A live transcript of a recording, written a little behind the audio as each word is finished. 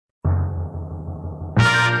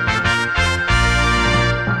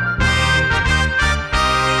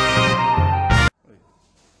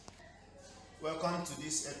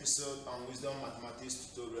this episode on Wisdom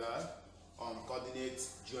Mathematics tutorial on coordinate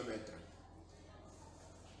geometry.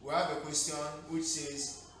 We have a question which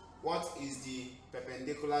says, what is the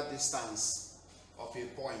perpendicular distance of a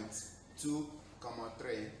point 2,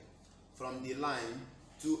 3 from the line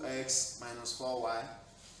 2x minus 4y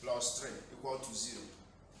plus 3 equal to 0?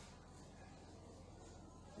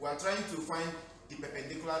 We are trying to find the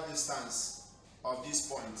perpendicular distance of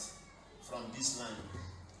this point from this line.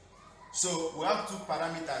 So we have two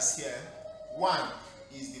parameters here. One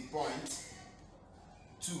is the point,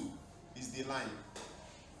 2 is the line.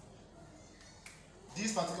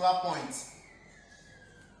 This particular point,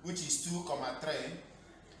 which is 2, 3,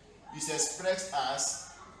 is expressed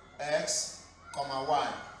as x,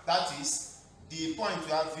 y. That is, the point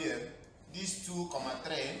we have here, this 2,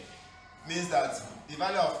 3, means that the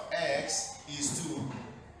value of x is 2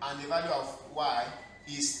 and the value of y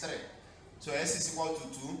is 3. So x is equal to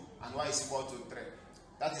 2 and y is equal to 3.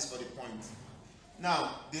 That is for the point.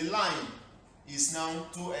 Now, the line is now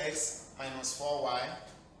 2x minus 4y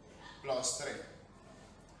plus 3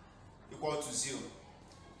 equal to 0.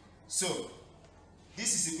 So,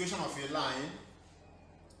 this is the equation of a line,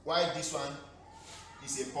 while this one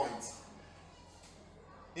is a point.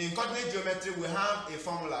 In coordinate geometry, we have a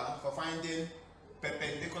formula for finding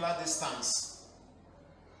perpendicular distance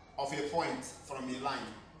of a point from a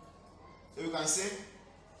line. So you can say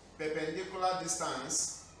perpendicular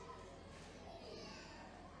distance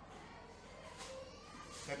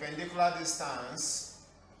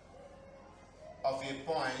of a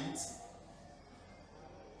point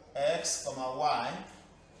x, y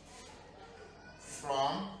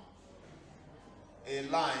from a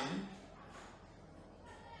line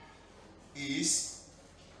is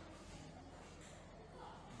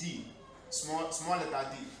d, small letter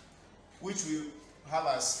d, which we have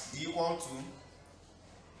as d equal to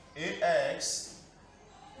ax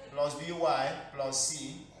plus by plus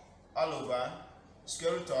c all over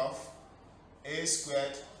square root of a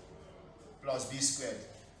squared plus b squared.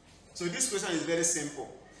 So this question is very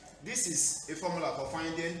simple. This is a formula for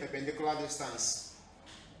finding perpendicular distance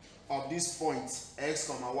of this point x,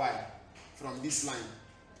 y from this line.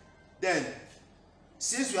 Then,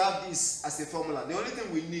 since we have this as a formula, the only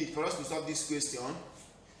thing we need for us to solve this question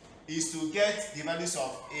is to get the values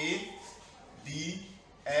of a, b,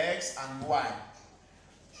 x, and y.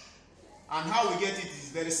 And how we get it is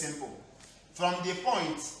very simple. From the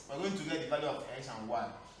point, we're going to get the value of x and y.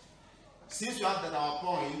 Since we have that our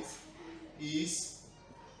point is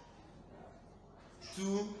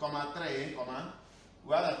 2, 3,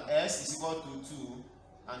 we have that x is equal to 2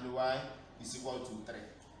 and y is equal to 3.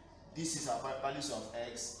 This is our values of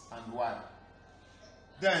x and y.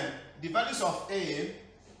 Then, the values of a,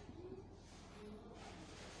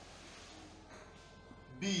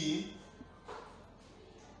 b,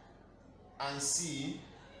 and c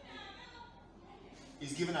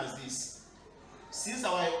is given as this. Since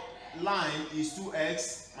our line is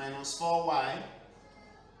 2x minus 4y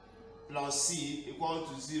plus c equal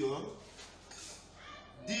to 0,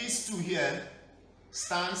 these two here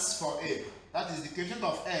stands for a. That is, the coefficient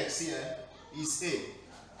of x here is a.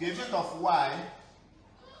 Coefficient of y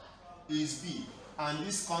is b. And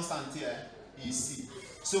this constant here is c.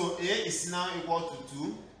 So a is now equal to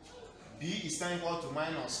 2, b is now equal to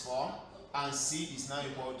minus 4, and c is now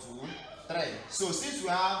equal to 3. So since we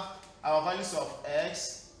have our values of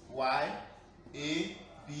x, y, a,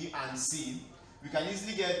 b, and c, we can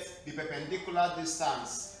easily get the perpendicular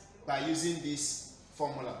distance by using this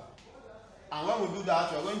formula. And when we do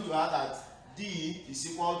that, we are going to add that d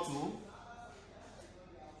is equal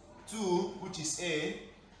to 2, which is a,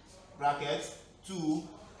 bracket 2,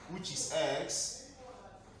 which is x,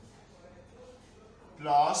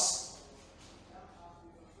 plus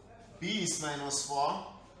b is minus 4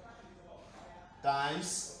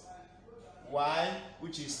 times y,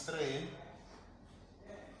 which is 3,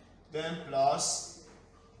 then plus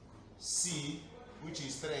c, which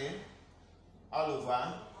is 3, all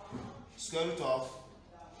over square root of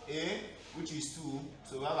a, which is 2,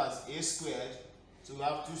 so we have as a squared, so we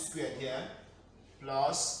have 2 squared here,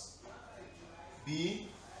 plus b,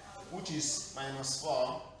 which is minus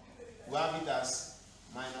 4, we have it as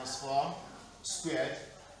minus 4 squared.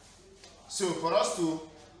 So for us to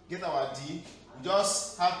get our d, we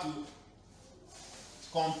just have to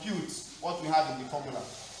compute what we have in the formula.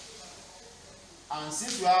 And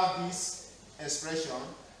since we have this expression,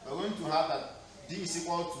 we're going to have that d is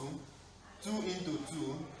equal to 2 into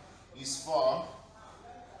 2 is 4,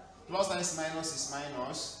 plus times minus is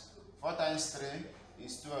minus, 4 times 3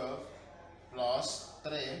 is 12, plus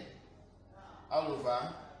 3 all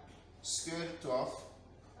over square root of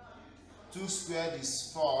 2 squared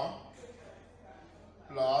is 4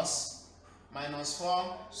 plus minus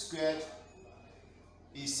 4 squared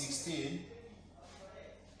is 16.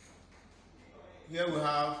 Here we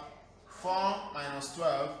have 4 minus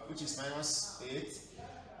 12, which is minus 8,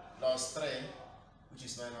 plus 3, which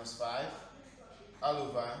is minus 5, all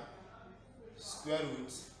over square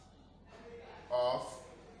root of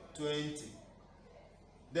 20.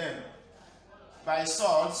 Then, by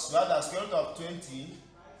sorts, we have that square root of 20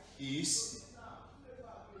 is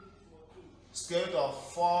square root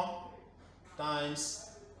of 4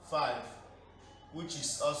 times 5, which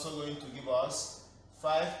is also going to give us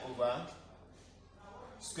 5 over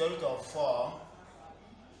square root of 4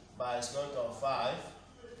 by square root of 5,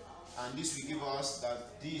 and this will give us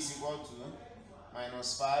that d is equal to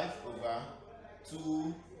minus 5 over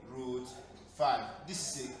 2 root 5.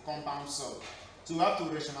 This is a compound sum. So we have to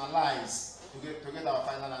rationalize to get our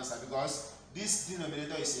final answer, because this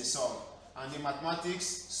denominator is a surd, and in mathematics,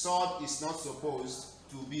 surd is not supposed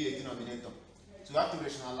to be a denominator. So we have to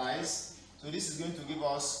rationalize. So this is going to give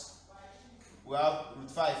us, we have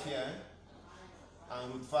root 5 here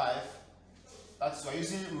and root 5. That's why we're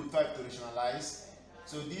using root 5 to rationalize.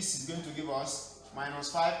 So this is going to give us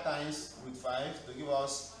minus 5 times root 5 to give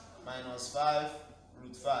us minus 5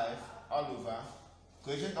 root 5 all over.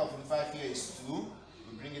 Coefficient of root 5 here is 2.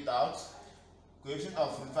 We bring it out. Coefficient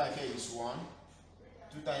of root 5 here is 1.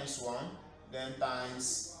 2 times 1. Then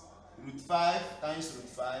times root 5 times root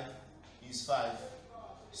 5 is 5.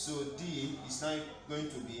 So d is now going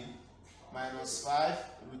to be minus 5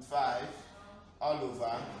 root 5 all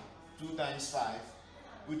over 2 times 5,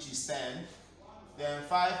 which is 10. Then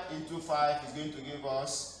 5 into 5 is going to give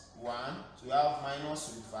us 1. So we have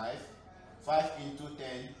minus root 5. 5 into 10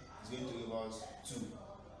 is going to give us 2.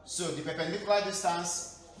 So the perpendicular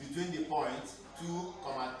distance between the point 2,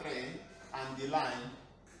 3 and the line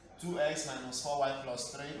 2x minus 4y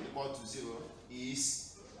plus 3 equal to 0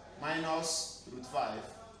 is minus root 5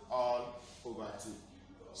 all over 2.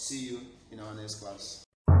 See you in our next class.